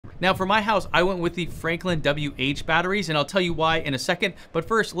Now for my house, I went with the FranklinWH batteries, and I'll tell you why in a second. But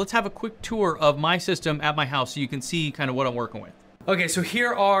first, let's have a quick tour of my system at my house so you can see kind of what I'm working with. Okay, so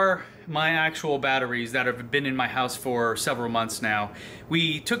here are my actual batteries that have been in my house for several months now.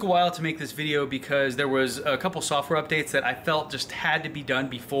 We took a while to make this video because there was a couple software updates that I felt just had to be done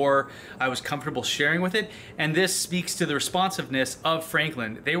before I was comfortable sharing with it, and this speaks to the responsiveness of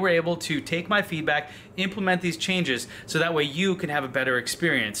Franklin. They were able to take my feedback, implement these changes, so that way you can have a better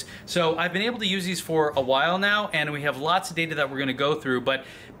experience. So I've been able to use these for a while now, and we have lots of data that we're gonna go through, but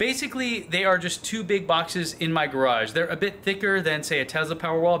basically they are just two big boxes in my garage. They're a bit thicker than, say, a Tesla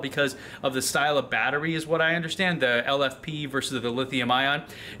Powerwall because of the style of battery is what I understand, the LFP versus the lithium ion.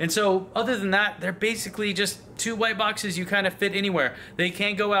 And so other than that, they're basically just two white boxes you kind of fit anywhere. They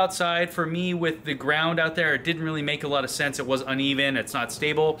can't go outside. For me, with the ground out there, it didn't really make a lot of sense. It was uneven, it's not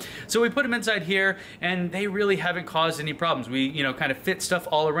stable. So we put them inside here, and they really haven't caused any problems. We, you know, kind of fit stuff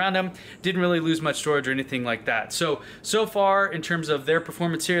all around them, didn't really lose much storage or anything like that. So far, in terms of their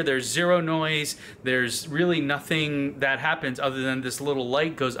performance here, there's zero noise. There's really nothing that happens other than this little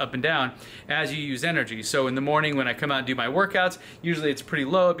light goes up and down as you use energy. So in the morning when I come out and do my workouts, usually it's pretty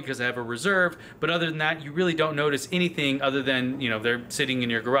low because I have a reserve, but other than that, you really don't notice anything other than, you know, they're sitting in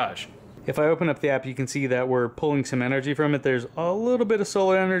your garage. If I open up the app, you can see that we're pulling some energy from it. There's a little bit of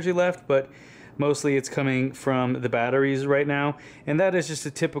solar energy left, but mostly it's coming from the batteries right now. And that is just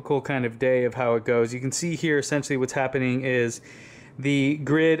a typical kind of day of how it goes. You can see here essentially what's happening is the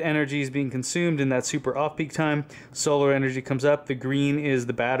grid energy is being consumed in that super off-peak time. Solar energy comes up. The green is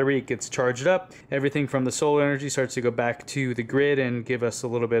the battery. It gets charged up. Everything from the solar energy starts to go back to the grid and give us a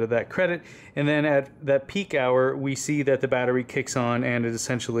little bit of that credit. And then at that peak hour, we see that the battery kicks on and it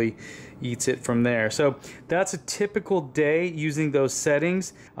essentially eats it from there. So that's a typical day using those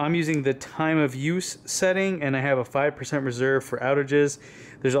settings. I'm using the time of use setting, and I have a 5% reserve for outages.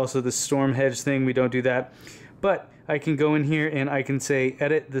 There's also the storm hedge thing. We don't do that. But I can go in here and I can say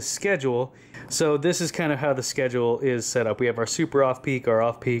edit the schedule. So this is kind of how the schedule is set up. We have our super off-peak, our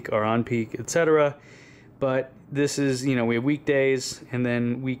on-peak, etc. But this is, you know, we have weekdays, and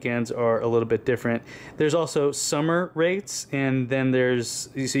then weekends are a little bit different. There's also summer rates, and then there's,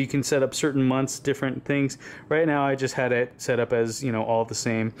 so you can set up certain months, different things. Right now I just had it set up as, you know, all the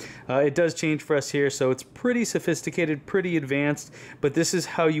same. It does change for us here, so it's pretty sophisticated, pretty advanced, but this is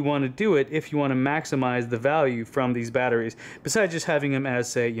how you want to do it if you want to maximize the value from these batteries. Besides just having them as,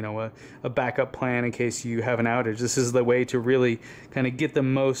 say, you know, a backup plan in case you have an outage, this is the way to really kind of get the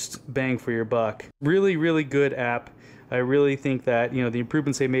most bang for your buck. Really, really good app. I really think that, you know, the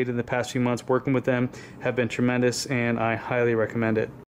improvements they made in the past few months working with them have been tremendous, and I highly recommend it.